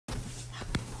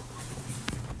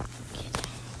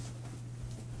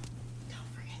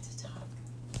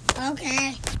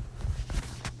Okay.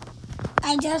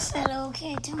 I just said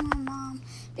okay to my mom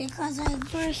because I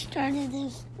first started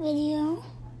this video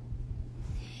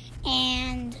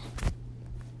and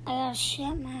I gotta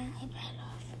shut my iPad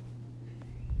off.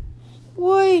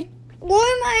 Why am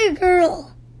I a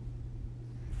girl?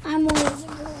 I'm always a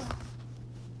girl.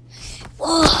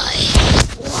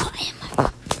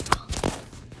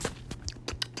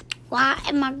 Why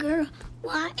am I a girl?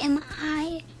 Why am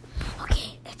I?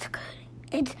 Okay, it's good.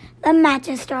 The match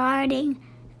is starting.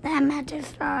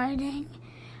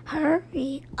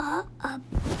 Hurry up.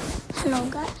 Hello,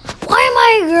 guys. Why am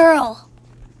I a girl?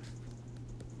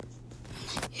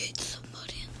 I hit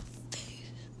somebody in the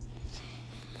face.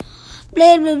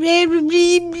 Blah, blah, blah,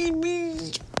 blah, blah,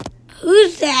 blah.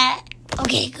 Who's that?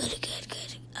 Okay, good.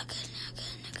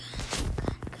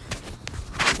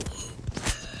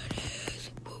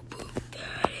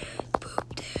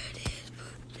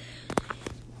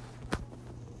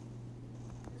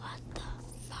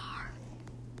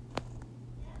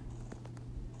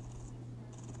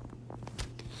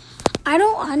 I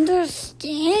don't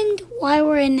understand why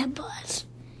we're in the bus.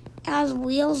 It has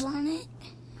wheels on it.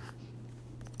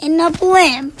 And the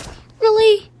blimp.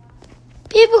 Really?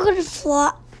 People could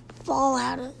fall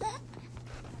out of that.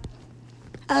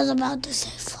 I was about to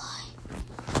say fly.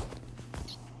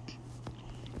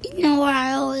 You know where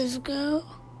I always go?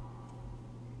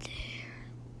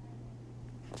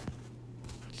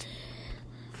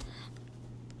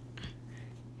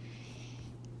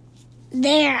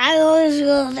 There, I always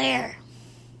go there.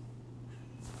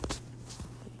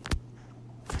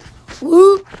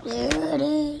 Whoop, there it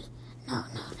is. No,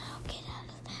 get out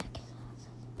of that.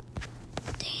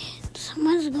 Dang it,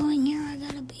 someone's going here, I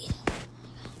gotta beat him.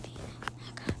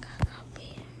 I gotta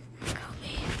beat him.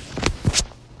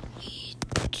 We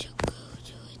should go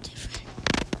to a different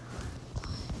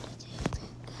one.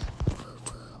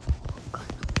 Got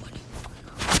no money. I'm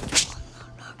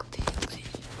not like a pig.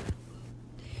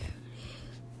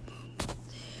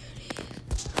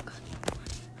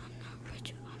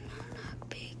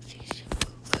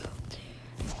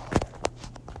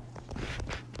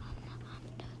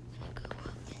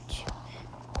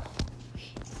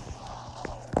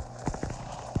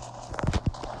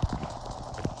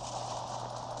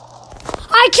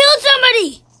 I killed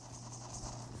somebody!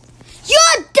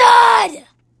 You're dead!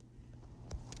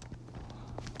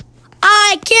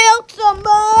 I killed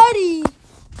somebody!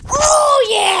 Oh,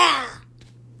 yeah!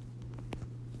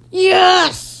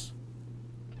 Yes!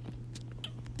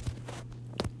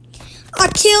 I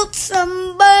killed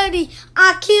somebody!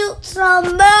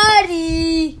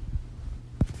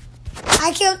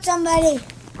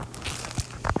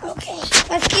 Okay,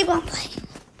 let's keep on playing.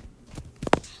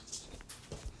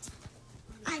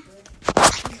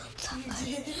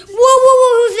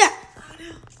 Whoa, who's that? Oh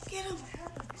no, get him.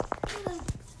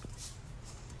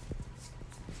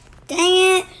 Dang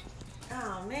it.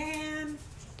 Oh man.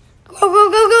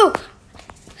 Go.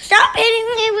 Stop hitting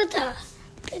me with the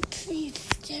pixie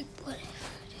stick, whatever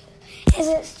it is. Is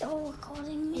it still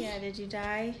recording me? Yeah, did you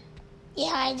die?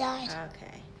 Yeah, I died.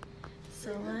 Okay.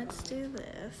 So let's do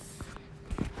this.